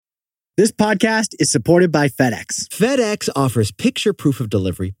This podcast is supported by FedEx. FedEx offers picture proof of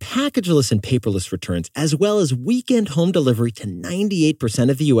delivery, packageless and paperless returns, as well as weekend home delivery to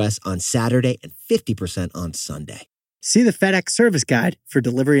 98% of the U.S. on Saturday and 50% on Sunday. See the FedEx service guide for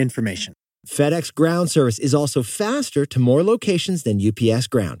delivery information. FedEx Ground service is also faster to more locations than UPS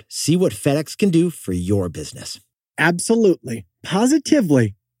Ground. See what FedEx can do for your business. Absolutely.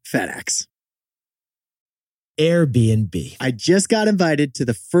 Positively FedEx. Airbnb. I just got invited to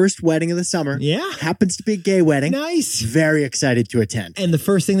the first wedding of the summer. Yeah? Happens to be a gay wedding. Nice. Very excited to attend. And the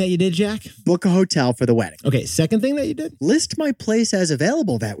first thing that you did, Jack? Book a hotel for the wedding. Okay, second thing that you did? List my place as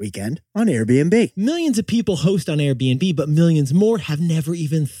available that weekend on Airbnb. Millions of people host on Airbnb, but millions more have never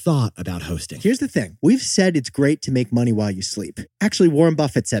even thought about hosting. Here's the thing. We've said it's great to make money while you sleep. Actually, Warren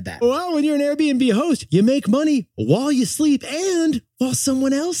Buffett said that. Well, when you're an Airbnb host, you make money while you sleep and while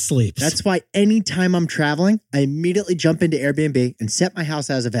someone else sleeps. That's why anytime I'm traveling, I immediately jump into Airbnb and set my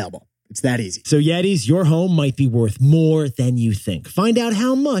house as available. It's that easy. So Yetis, your home might be worth more than you think. Find out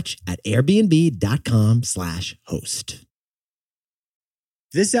how much at airbnb.com/host.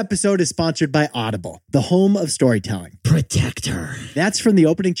 This episode is sponsored by Audible, the home of storytelling. Protect her. That's from the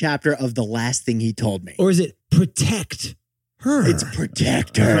opening chapter of The Last Thing He Told Me. Or is it protect her? It's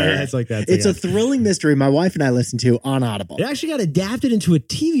Protect Her. Yeah, it's like that. It's a thrilling mystery my wife and I listened to on Audible. It actually got adapted into a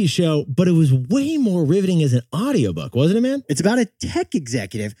TV show, but it was way more riveting as an audiobook, wasn't it, man? It's about a tech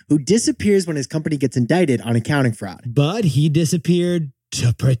executive who disappears when his company gets indicted on accounting fraud. But he disappeared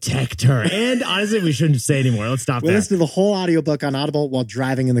to protect her. And honestly, we shouldn't say anymore. Let's stop We that. listen to the whole audiobook on Audible while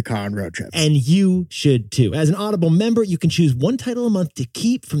driving in the car on road trips. And you should too. As an Audible member, you can choose one title a month to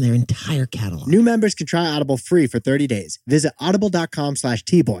keep from their entire catalog. New members can try Audible free for 30 days. Visit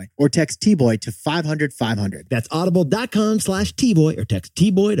audible.com/tboy or text T-Boy to 500-500. That's audible.com/T-Boy or text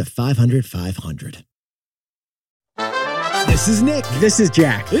T-Boy to 500-500. This is Nick. This is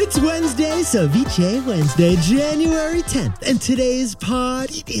Jack. It's Wednesday, Ceviche Wednesday, January 10th. And today's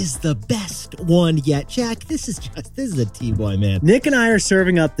pod, it is the best one yet. Jack, this is a T-Boy, man. Nick and I are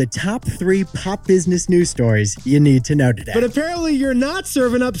serving up the top 3 pop business news stories you need to know today. But apparently you're not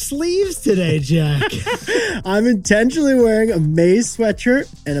serving up sleeves today, Jack. I'm intentionally wearing a maize sweatshirt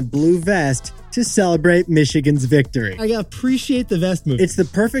and a blue vest to celebrate Michigan's victory. I appreciate the vest move. It's the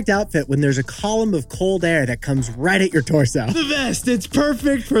perfect outfit when there's a column of cold air that comes right at your torso. The vest, it's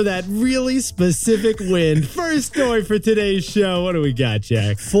perfect for that really specific wind. First story for today's show. What do we got,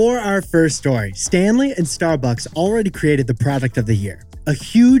 Jack? For our first story, Stanley and Starbucks already created the product of the year. A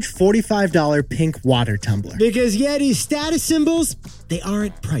huge $45 pink water tumbler. Because Yeti's status symbols, they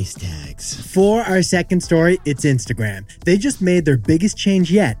aren't price tags. For our second story, it's Instagram. They just made their biggest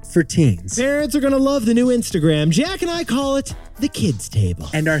change yet for teens. Parents are going to love the new Instagram. Jack and I call it the kids' table.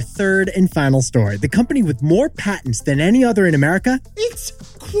 And our third and final story, the company with more patents than any other in America, it's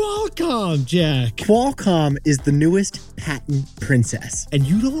Qualcomm, Jack. Qualcomm is the newest patent princess. And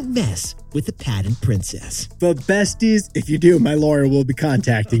you don't mess with the patent princess. But besties, if you do, my lawyer will be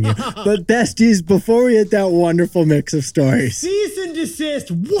contacting you. But besties, before we hit that wonderful mix of stories. Cease and desist.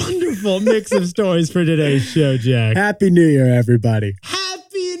 Wonderful mix of stories for today's show, Jack. Happy New Year, everybody.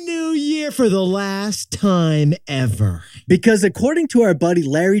 Happy New Year for the last time ever. Because according to our buddy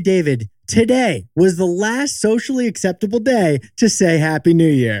Larry David, today was the last socially acceptable day to say Happy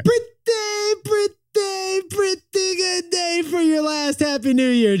New Year. Pretty good day for your last Happy New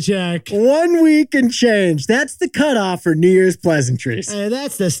Year, Jack. 1 week and change. That's the cutoff for New Year's pleasantries. And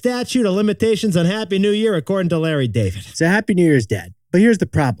that's the statute of limitations on Happy New Year, according to Larry David. So Happy New Year's dead. But here's the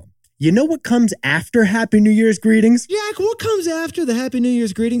problem. You know what comes after Happy New Year's greetings? Jack, what comes after the Happy New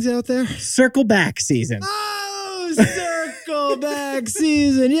Year's greetings out there? Circle back season. Oh, circle back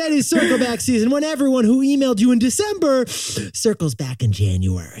season. Yeti circle back season. When everyone who emailed you in December circles back in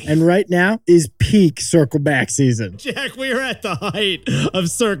January. And right now is peak circle back season. Jack, we are at the height of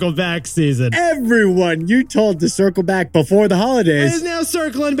circle back season. Everyone you told to circle back before the holidays is now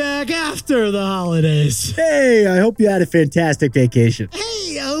circling back after the holidays. Hey, I hope you had a fantastic vacation.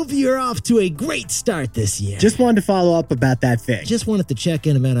 Hey, I hope you're off to a great start this year. Just wanted to follow up about that thing. Just wanted to check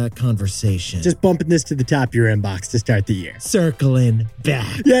in about our conversation. Just bumping this to the top of your inbox to start the year. Circling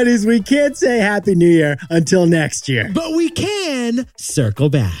back. Yetis, we can't say Happy New Year until next year. But we can circle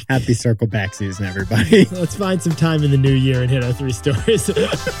back. Happy circle back season, everybody. Let's find some time in the new year and hit our 3 stories.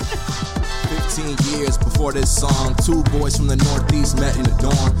 15 years before this song, 2 boys from the Northeast met in a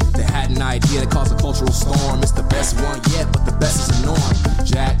dorm. They had an idea that caused a cultural storm. It's the best one yet, but the best is a norm.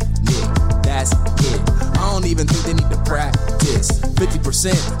 Jack, Nick, that's it. I don't even think they need to practice.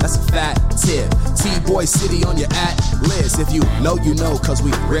 50%, that's a fat tip. T-Boy City on your at-list. If you know, you know, cause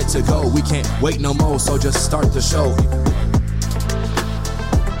we ready to go. We can't wait no more, so just start the show.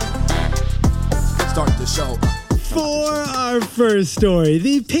 show. For our first story,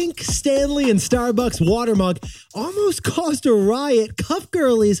 the pink Stanley and Starbucks water mug almost caused a riot. Cup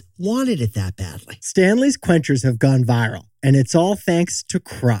girlies wanted it that badly. Stanley's quenchers have gone viral, and it's all thanks to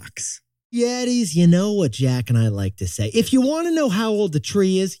Crocs. Yetis, you know what Jack and I like to say. If you want to know how old a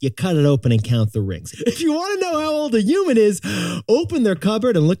tree is, you cut it open and count the rings. If you want to know how old a human is, open their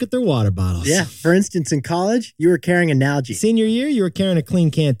cupboard and look at their water bottles. Yeah, for instance, in college, you were carrying an Nalgene. Senior year, you were carrying a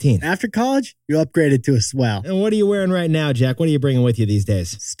clean canteen. After college, you upgraded to a Swell. And what are you wearing right now, Jack? What are you bringing with you these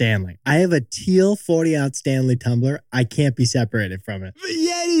days? Stanley. I have a teal 40-ounce Stanley tumbler. I can't be separated from it. But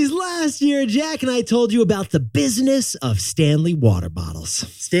Yetis, last year, Jack and I told you about the business of Stanley water bottles.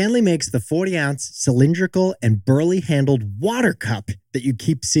 Stanley makes the 40-ounce cylindrical and burly-handled water cup that you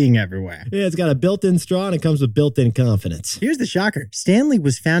keep seeing everywhere. Yeah, it's got a built-in straw and it comes with built-in confidence. Here's the shocker. Stanley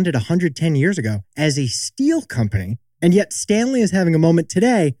was founded 110 years ago as a steel company, and yet Stanley is having a moment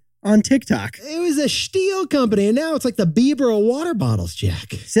today on TikTok. It was a steel company, and now it's like the Bieber of water bottles,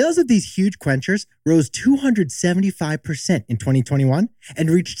 Jack. Sales of these huge quenchers rose 275% in 2021 and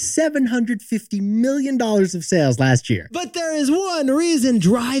reached $750 million of sales last year. But there is one reason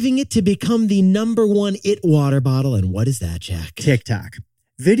driving it to become the number one it water bottle, and what is that, Jack? TikTok.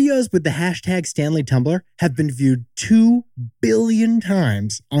 Videos with the hashtag Stanley Tumbler have been viewed 2 billion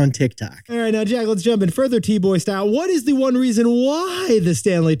times on TikTok. All right, now, Jack, let's jump in further T-Boy style. What is the one reason why the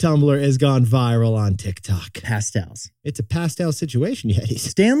Stanley Tumbler has gone viral on TikTok? Pastels. It's a pastel situation, Yetis.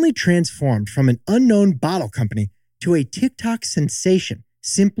 Stanley transformed from an unknown bottle company to a TikTok sensation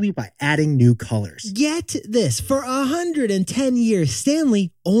simply by adding new colors. Get this. For 110 years,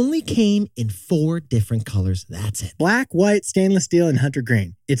 Stanley only came in 4 different colors. That's it. Black, white, stainless steel, and hunter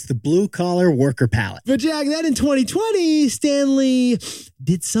green. It's the blue-collar worker palette. But Jack, then in 2020, Stanley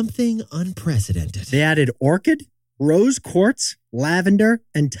did something unprecedented. They added orchid, rose quartz, lavender,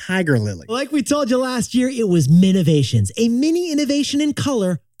 and tiger lily. Like we told you last year, it was Minivations. A mini innovation in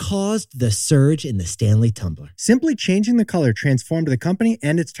color caused the surge in the Stanley Tumbler. Simply changing the color transformed the company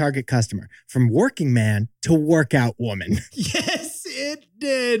and its target customer from working man to workout woman. Yes, it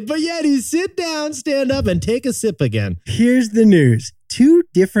did. But Yetis, sit down, stand up, and take a sip again. Here's the news. 2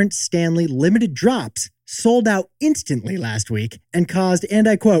 different Stanley limited drops sold out instantly last week and caused, and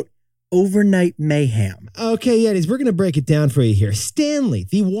I quote, overnight mayhem. Okay, Yetis, we're going to break it down for you here. Stanley,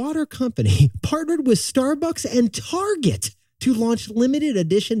 the water company, partnered with Starbucks and Target to launch limited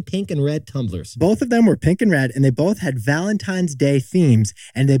edition pink and red tumblers. Both of them were pink and red, and they both had Valentine's Day themes,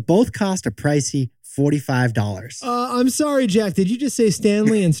 and they both cost a pricey $45. I'm sorry, Jack. Did you just say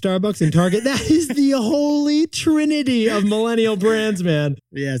Stanley and Starbucks and Target? That is the holy trinity of millennial brands, man.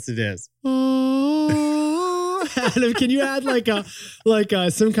 Yes, it is. Adam, can you add like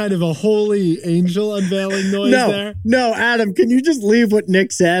some kind of a holy angel unveiling noise there? No, Adam, can you just leave what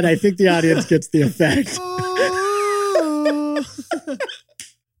Nick said? I think the audience gets the effect.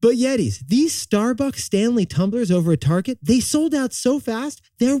 But Yetis, these Starbucks Stanley tumblers over at Target, they sold out so fast,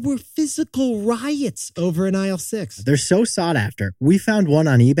 there were physical riots over in aisle 6. They're so sought after. We found one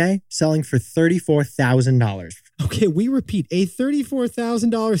on eBay selling for $34,000. Okay, we repeat, a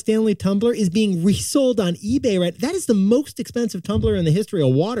 $34,000 Stanley tumbler is being resold on eBay, right? That is the most expensive tumbler in the history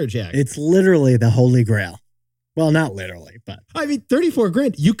of water, Jack. It's literally the holy grail. Well, not literally, but... I mean,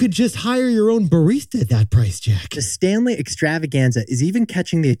 $34,000. You could just hire your own barista at that price, Jack. The Stanley extravaganza is even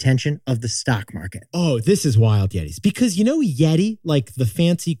catching the attention of the stock market. Oh, this is wild, Yetis. Because you know Yeti, like the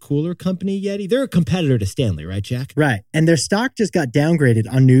fancy cooler company Yeti, they're a competitor to Stanley, right, Jack? Right. And their stock just got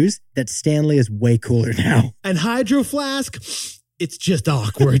downgraded on news that Stanley is way cooler now. And Hydro Flask... it's just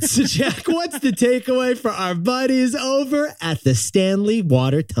awkward. So, Jack, what's the takeaway for our buddies over at the Stanley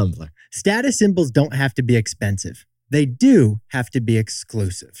Water Tumbler? Status symbols don't have to be expensive. They do have to be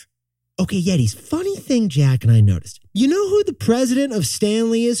exclusive. Okay, Yetis, funny thing Jack and I noticed. You know who the president of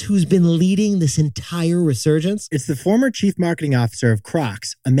Stanley is who's been leading this entire resurgence? It's the former chief marketing officer of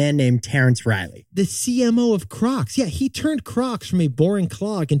Crocs, a man named Terrence Riley. The CMO of Crocs. Yeah, he turned Crocs from a boring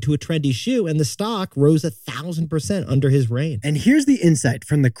clog into a trendy shoe, and the stock rose 1,000% under his reign. And here's the insight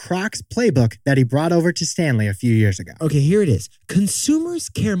from the Crocs playbook that he brought over to Stanley a few years ago. Okay, here it is. Consumers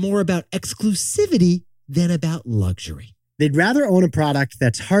care more about exclusivity than about luxury. They'd rather own a product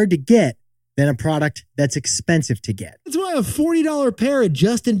that's hard to get than a product that's expensive to get. That's why a $40 pair of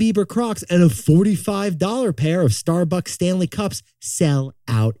Justin Bieber Crocs and a $45 pair of Starbucks Stanley Cups sell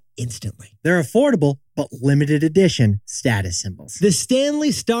out instantly. They're affordable, but limited edition status symbols. The Stanley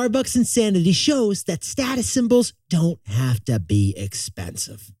Starbucks insanity shows that status symbols don't have to be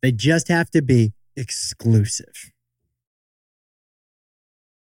expensive. They just have to be exclusive.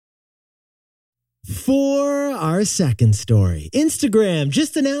 For our second story, Instagram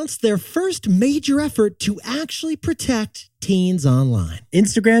just announced their first major effort to actually protect teens online.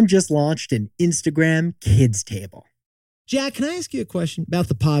 Instagram just launched an Instagram Kids Table. Jack, can I ask you a question about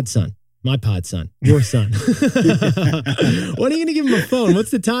the pod son? My pod son, your son. When are you going to give him a phone? What's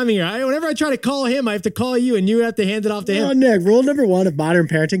the timing here? Whenever I try to call him, I have to call you and you have to hand it off to him. Oh, Nick, rule number one of modern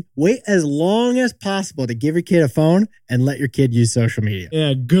parenting, wait as long as possible to give your kid a phone and let your kid use social media.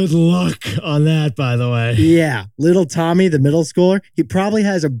 Yeah, good luck on that, by the way. Yeah, little Tommy, the middle schooler, he probably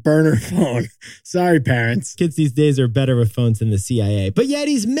has a burner phone. Sorry, parents. Kids these days are better with phones than the CIA. But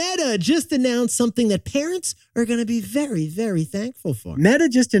Yeti's Meta just announced something that parents are going to be very, very thankful for. Meta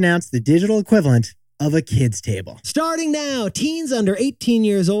just announced the digital equivalent of a kids table. Starting now, teens under 18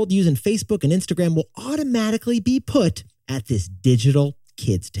 years old using Facebook and Instagram will automatically be put at this digital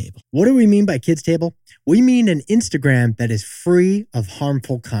kids table. What do we mean by kids table? We mean an Instagram that is free of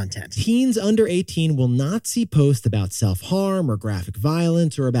harmful content. Teens under 18 will not see posts about self-harm or graphic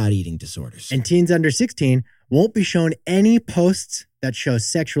violence or about eating disorders. And teens under 16 won't be shown any posts that show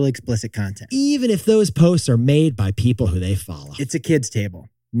sexually explicit content. Even if those posts are made by people who they follow. It's a kids table.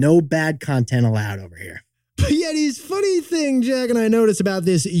 No bad content allowed over here. But Yeti's funny thing Jack and I noticed about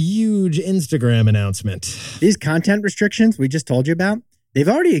this huge Instagram announcement. These content restrictions we just told you about, they've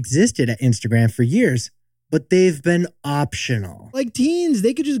already existed at Instagram for years, but they've been optional. Like teens,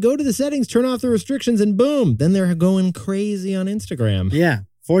 they could just go to the settings, turn off the restrictions, and boom, then they're going crazy on Instagram. Yeah.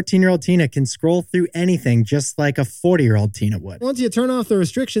 14-year-old Tina can scroll through anything just like a 40-year-old Tina would. Once you turn off the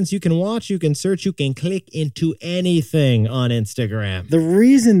restrictions, you can watch, you can search, you can click into anything on Instagram. The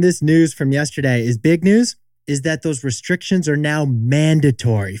reason this news from yesterday is big news is that those restrictions are now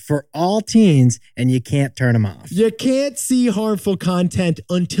mandatory for all teens and you can't turn them off. You can't see harmful content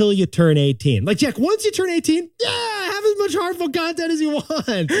until you turn 18. Like, Jack, once you turn 18, have as much harmful content as you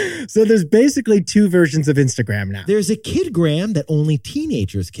want. So there's basically two versions of Instagram now. There's a kidgram that only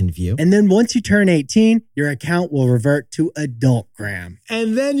teenagers can view. And then once you turn 18, your account will revert to adultgram.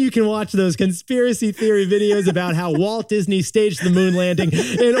 And then you can watch those conspiracy theory videos about how Walt Disney staged the moon landing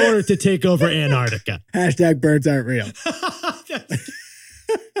in order to take over Antarctica. #birds aren't real.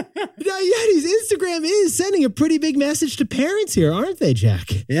 Now, Yeti's Instagram is sending a pretty big message to parents here, aren't they, Jack?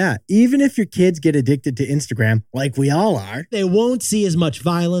 Yeah, even if your kids get addicted to Instagram, like we all are, they won't see as much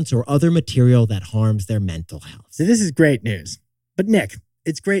violence or other material that harms their mental health. So this is great news. But Nick,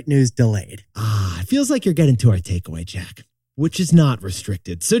 it's great news delayed. It feels like you're getting to our takeaway, Jack, which is not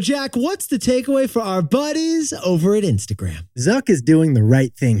restricted. So, Jack, what's the takeaway for our buddies over at Instagram? Zuck is doing the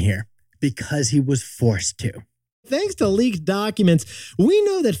right thing here because he was forced to. Thanks to leaked documents, we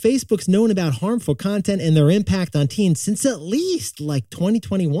know that Facebook's known about harmful content and their impact on teens since at least like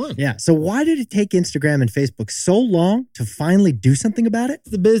 2021. Yeah, so why did it take Instagram and Facebook so long to finally do something about it?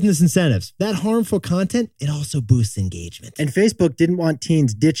 The business incentives. That harmful content, it also boosts engagement. And Facebook didn't want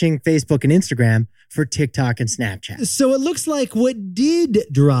teens ditching Facebook and Instagram for TikTok and Snapchat. So it looks like what did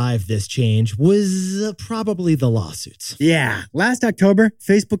drive this change was probably the lawsuits. Yeah, last October,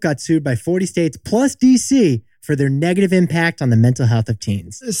 Facebook got sued by 40 states plus DC for their negative impact on the mental health of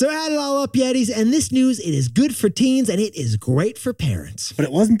teens. So add it all up, Yetis, and this news, it is good for teens and it is great for parents. But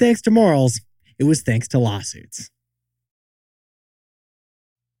it wasn't thanks to morals, it was thanks to lawsuits.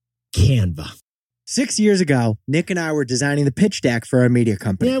 Canva. 6 years ago, Nick and I were designing the pitch deck for our media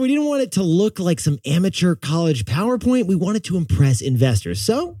company. Yeah, we didn't want it to look like some amateur college PowerPoint. We wanted to impress investors.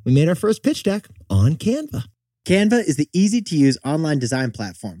 So we made our first pitch deck on Canva. Canva is the easy-to-use online design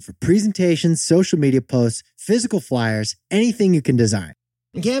platform for presentations, social media posts, physical flyers, anything you can design.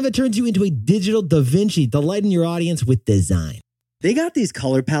 Canva turns you into a digital Da Vinci, delighting your audience with design. They got these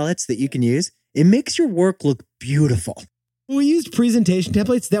color palettes that you can use. It makes your work look beautiful. We used presentation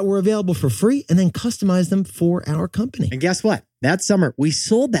templates that were available for free and then customized them for our company. And guess what? That summer, we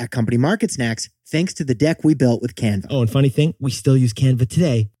sold that company Market Snacks thanks to the deck we built with Canva. Oh, and funny thing, we still use Canva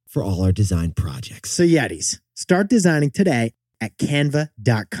today for all our design projects. So Yetis, start designing today at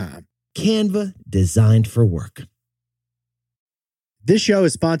canva.com. Canva, designed for work. This show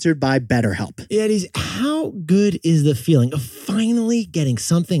is sponsored by BetterHelp. Yetis, how good is the feeling of finally getting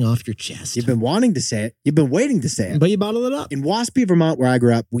something off your chest? You've been wanting to say it. You've been waiting to say it. But you bottle it up. In Waspy, Vermont, where I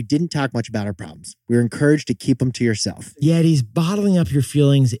grew up, we didn't talk much about our problems. We were encouraged to keep them to yourself. Yetis, bottling up your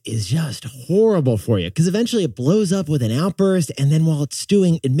feelings is just horrible for you because eventually it blows up with an outburst, and then while it's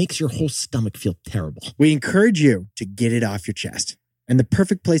stewing, it makes your whole stomach feel terrible. We encourage you to get it off your chest. And the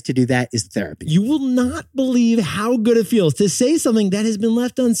perfect place to do that is therapy. You will not believe how good it feels to say something that has been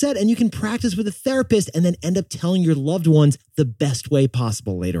left unsaid, and you can practice with a therapist and then end up telling your loved ones the best way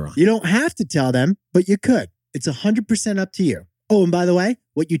possible later on. You don't have to tell them, but you could. It's 100% up to you. Oh, and by the way,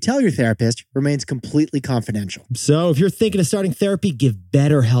 what you tell your therapist remains completely confidential. So if you're thinking of starting therapy, give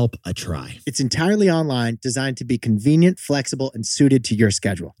BetterHelp a try. It's entirely online, designed to be convenient, flexible, and suited to your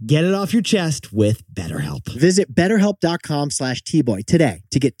schedule. Get it off your chest with BetterHelp. Visit betterhelp.com/tboy today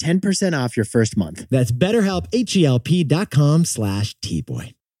to get 10% off your first month. That's BetterHelp,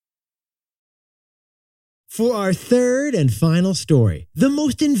 HELP.com/tboy. For our third and final story, the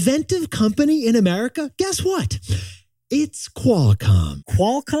most inventive company in America, guess what? It's Qualcomm.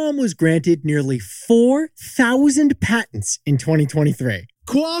 Qualcomm was granted nearly 4,000 patents in 2023.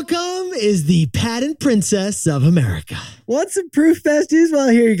 Qualcomm is the patent princess of America. Want some proof, besties? Well,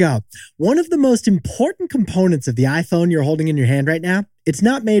 here you go. One of the most important components of the iPhone you're holding in your hand right now, it's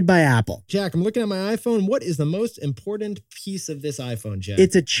not made by Apple. Jack, I'm looking at my iPhone. What is the most important piece of this iPhone, Jack?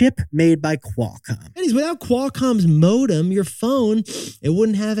 It's a chip made by Qualcomm. Ladies, without Qualcomm's modem, your phone, it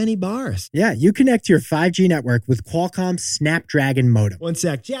wouldn't have any bars. Yeah, you connect to your 5G network with Qualcomm's Snapdragon modem. One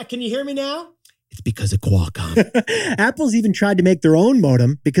sec. Jack, can you hear me now? It's because of Qualcomm. Apple's even tried to make their own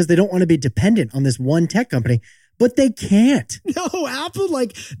modem because they don't want to be dependent on this one tech company, but they can't. No, Apple,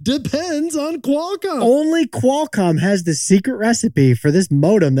 depends on Qualcomm. Only Qualcomm has the secret recipe for this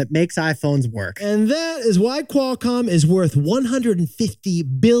modem that makes iPhones work. And that is why Qualcomm is worth $150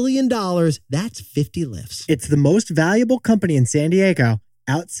 billion. That's 50 lifts. It's the most valuable company in San Diego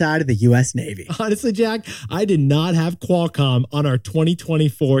outside of the U.S. Navy. Honestly, Jack, I did not have Qualcomm on our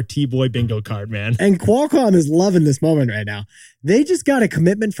 2024 T-Boy bingo card, man. And Qualcomm is loving this moment right now. They just got a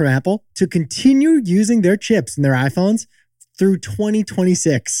commitment from Apple to continue using their chips in their iPhones through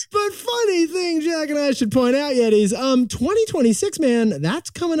 2026. But funny thing, Jack and I should point out, Yetis, 2026, man, that's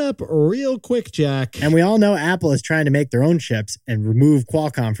coming up real quick, Jack. And we all know Apple is trying to make their own chips and remove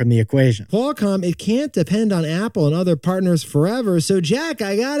Qualcomm from the equation. Qualcomm, it can't depend on Apple and other partners forever. So, Jack,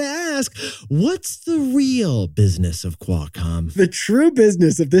 I gotta ask, what's the real business of Qualcomm? The true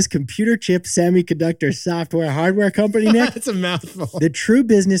business of this computer chip semiconductor software hardware company, Nick? That's a mouthful. The true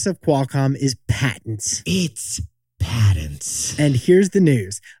business of Qualcomm is patents. It's patents. And here's the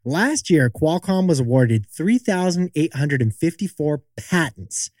news. Last year, Qualcomm was awarded 3,854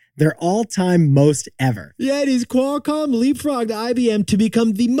 patents, their all-time most ever. Yetis, Qualcomm leapfrogged IBM to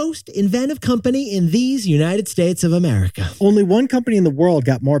become the most inventive company in these United States of America. Only one company in the world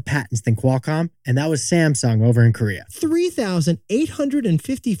got more patents than Qualcomm, and that was Samsung over in Korea.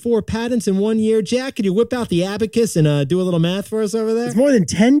 3,854 patents in 1 year. Jack, could you whip out the abacus and do a little math for us over there? It's more than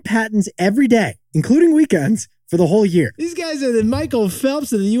 10 patents every day, including weekends, for the whole year. These guys are the Michael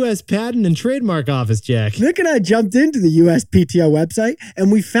Phelps of the U.S. Patent and Trademark Office, Jack. Nick and I jumped into the USPTO website,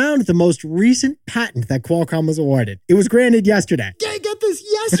 and we found the most recent patent that Qualcomm was awarded. It was granted yesterday. Yeah, I got this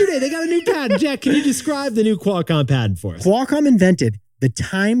yesterday. They got a new patent. Jack, can you describe the new Qualcomm patent for us? Qualcomm invented the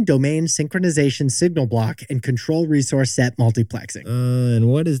time domain synchronization signal block and control resource set multiplexing. And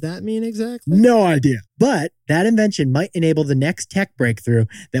what does that mean exactly? No idea. But that invention might enable the next tech breakthrough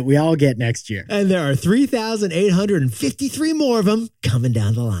that we all get next year. And there are 3,853 more of them coming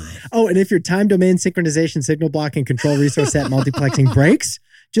down the line. Oh, and if your time domain synchronization signal block and control resource set multiplexing breaks,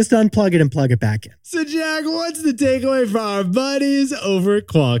 just unplug it and plug it back in. So, Jack, what's the takeaway for our buddies over at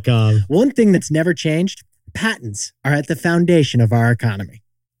Qualcomm? One thing that's never changed: patents are at the foundation of our economy.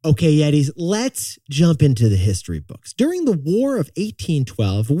 Okay, Yetis, let's jump into the history books. During the War of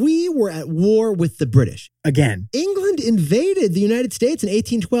 1812, we were at war with the British. Again. England invaded the United States in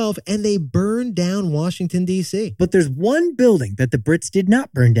 1812, and they burned down Washington, D.C. But there's one building that the Brits did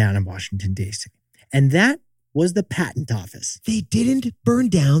not burn down in Washington, D.C., and that was the Patent Office. They didn't burn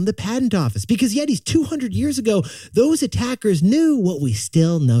down the Patent Office because, Yetis, 200 years ago, those attackers knew what we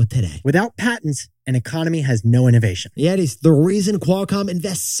still know today. Without patents, an economy has no innovation. Yetis, the reason Qualcomm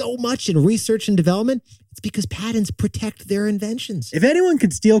invests so much in research and development, it's because patents protect their inventions. If anyone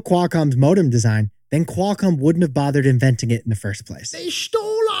could steal Qualcomm's modem design, then Qualcomm wouldn't have bothered inventing it in the first place. They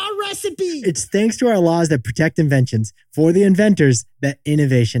stole our recipe. It's thanks to our laws that protect inventions for the inventors that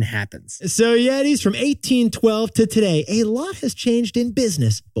innovation happens. So, Yetis, from 1812 to today, a lot has changed in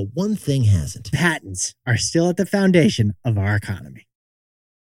business, but one thing hasn't. Patents are still at the foundation of our economy.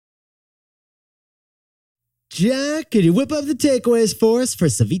 Jack, could you whip up the takeaways for us for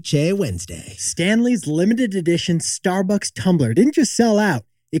Ceviche Wednesday? Stanley's limited edition Starbucks tumbler didn't just sell out.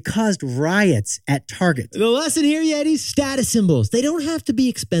 It caused riots at Target. The lesson here, Yetis, status symbols. They don't have to be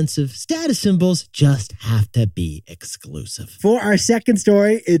expensive. Status symbols just have to be exclusive. For our second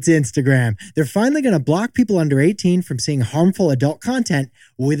story, it's Instagram. They're finally going to block people under 18 from seeing harmful adult content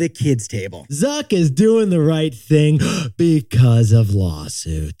with a kids table. Zuck is doing the right thing because of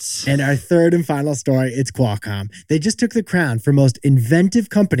lawsuits. And our third and final story, it's Qualcomm. They just took the crown for most inventive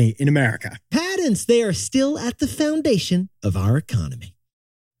company in America. Patents, they are still at the foundation of our economy.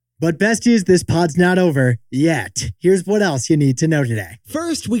 But besties, this pod's not over yet. Here's what else you need to know today.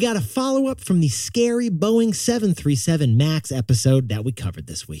 First, we got a follow-up from the scary Boeing 737 MAX episode that we covered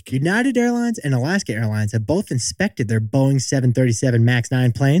this week. United Airlines and Alaska Airlines have both inspected their Boeing 737 MAX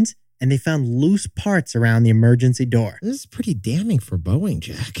 9 planes, and they found loose parts around the emergency door. This is pretty damning for Boeing,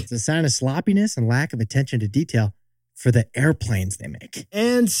 Jack. It's a sign of sloppiness and lack of attention to detail for the airplanes they make.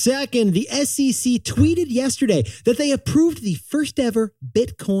 And second, the SEC tweeted yesterday that they approved the first ever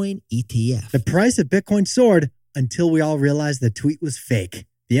Bitcoin ETF. The price of Bitcoin soared until we all realized the tweet was fake.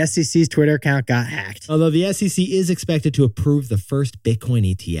 The SEC's Twitter account got hacked. Although the SEC is expected to approve the first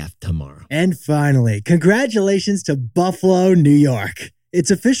Bitcoin ETF tomorrow. And finally, congratulations to Buffalo, New York. It's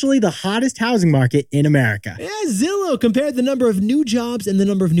officially the hottest housing market in America. Yeah, Zillow compared the number of new jobs and the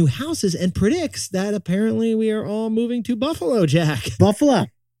number of new houses and predicts that apparently we are all moving to Buffalo, Jack. Buffalo,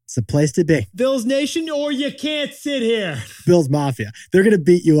 it's the place to be. Bills Nation, or you can't sit here. Bills Mafia. They're going to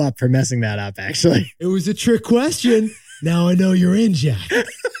beat you up for messing that up, actually. It was a trick question. Now I know you're in, Jack.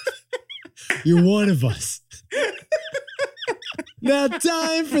 You're one of us. Now,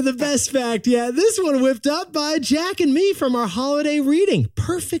 time for the best fact. Yeah, this one whipped up by Jack and me from our holiday reading.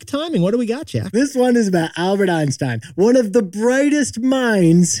 Perfect timing. What do we got, Jack? This one is about Albert Einstein, one of the brightest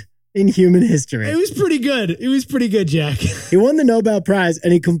minds in human history. It was pretty good. It was pretty good, Jack. He won the Nobel Prize,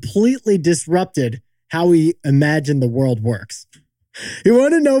 and he completely disrupted how we imagine the world works. He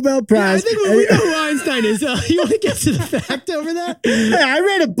won a Nobel Prize. Yeah, I think we know who Einstein is. You want to get to the fact over there? Hey, I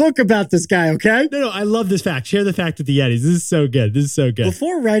read a book about this guy, okay? No, I love this fact. Share the fact with the Yetis. This is so good. This is so good.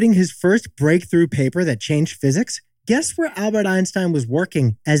 Before writing his first breakthrough paper that changed physics, guess where Albert Einstein was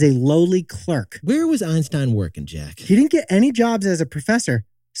working as a lowly clerk? Where was Einstein working, Jack? He didn't get any jobs as a professor,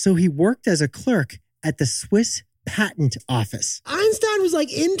 so he worked as a clerk at the Swiss Patent Office. Einstein was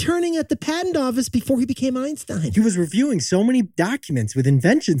like interning at the patent office before he became Einstein. He was reviewing so many documents with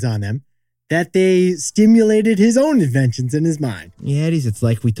inventions on them that they stimulated his own inventions in his mind. Yetis, it's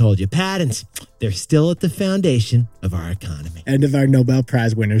like we told you. Patents, they're still at the foundation of our economy. And of our Nobel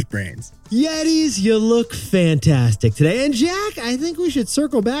Prize winners' brains. Yetis, you look fantastic today. And Jack, I think we should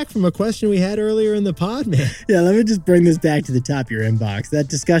circle back from a question we had earlier in the pod, man. Yeah, let me just bring this back to the top of your inbox. That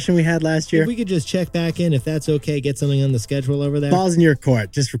discussion we had last year. If we could just check back in, if that's okay, get something on the schedule over there. Ball's in your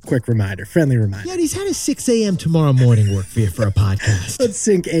court. Just a quick reminder, friendly reminder. Yetis, how does 6 a.m. tomorrow morning work for you for a podcast? Let's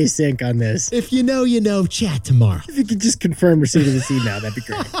sync async on this. If you know, you know. Chat tomorrow. If you could just confirm receipt of this email, that'd be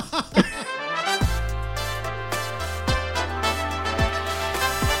great.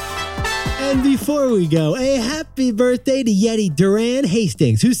 And before we go, a happy birthday to Yeti Duran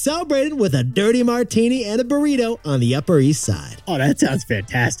Hastings, who celebrated with a dirty martini and a burrito on the Upper East Side. Oh, that sounds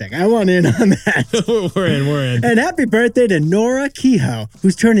fantastic. I want in on that. We're in. And happy birthday to Nora Kehoe,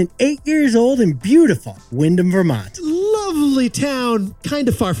 who's turning 8 years old in beautiful Windham, Vermont. Lovely town, kind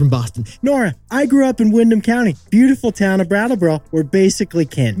of far from Boston. Nora, I grew up in Windham County. Beautiful town of Brattleboro. We're basically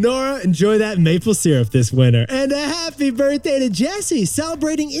kin. Nora, enjoy that maple syrup this winter. And a happy birthday to Jesse,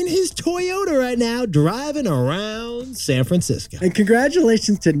 celebrating in his Toyota right now, driving around San Francisco. And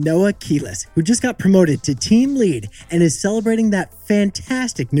congratulations to Noah Keelis, who just got promoted to team lead and is celebrating that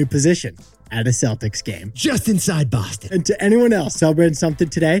fantastic new position at a Celtics game. Just inside Boston. And to anyone else celebrating something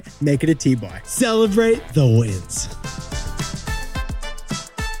today, make it a T-boy. Celebrate the wins.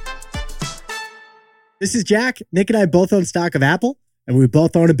 This is Jack. Nick and I both own stock of Apple, and we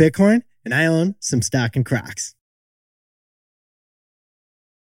both own a Bitcoin, and I own some stock in Crocs.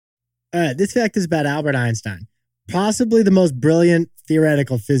 This fact is about Albert Einstein, possibly the most brilliant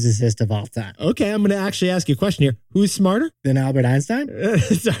theoretical physicist of all time. Okay, I'm going to actually ask you a question here. Who's smarter? Than Albert Einstein?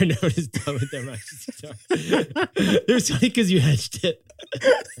 Sorry, no, just done with that much. It was funny because you hedged it.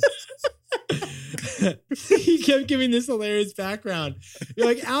 He kept giving this hilarious background. You're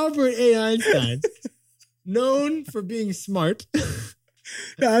like, Albert A. Einstein, known for being smart.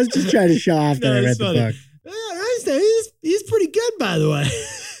 No, I was just trying to show off that I read funny. the book. Yeah, Einstein, he's pretty good, by the way.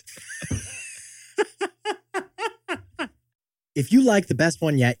 If you like The Best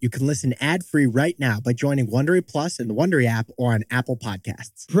One Yet, you can listen ad-free right now by joining Wondery Plus in the Wondery app or on Apple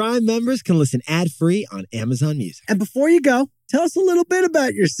Podcasts. Prime members can listen ad-free on Amazon Music. And before you go, tell us a little bit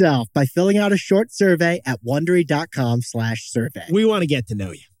about yourself by filling out a short survey at Wondery.com/survey. We want to get to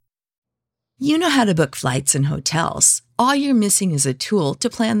know you. You know how to book flights and hotels. All you're missing is a tool to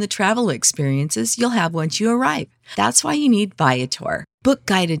plan the travel experiences you'll have once you arrive. That's why you need Viator. Book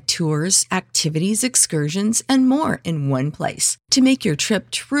guided tours, activities, excursions, and more in one place to make your trip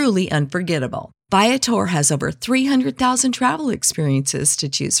truly unforgettable. Viator has over 300,000 travel experiences to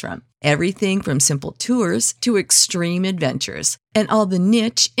choose from. Everything from simple tours to extreme adventures and all the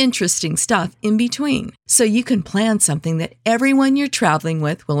niche, interesting stuff in between. So you can plan something that everyone you're traveling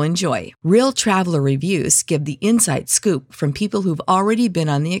with will enjoy. Real traveler reviews give the inside scoop from people who've already been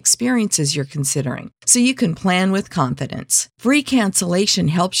on the experiences you're considering. So you can plan with confidence. Free cancellation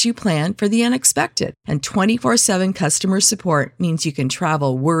helps you plan for the unexpected. And 24/7 customer support means you can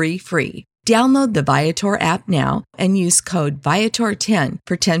travel worry-free. Download the Viator app now and use code Viator10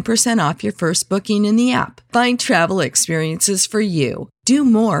 for 10% off your first booking in the app. Find travel experiences for you. Do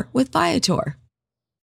more with Viator.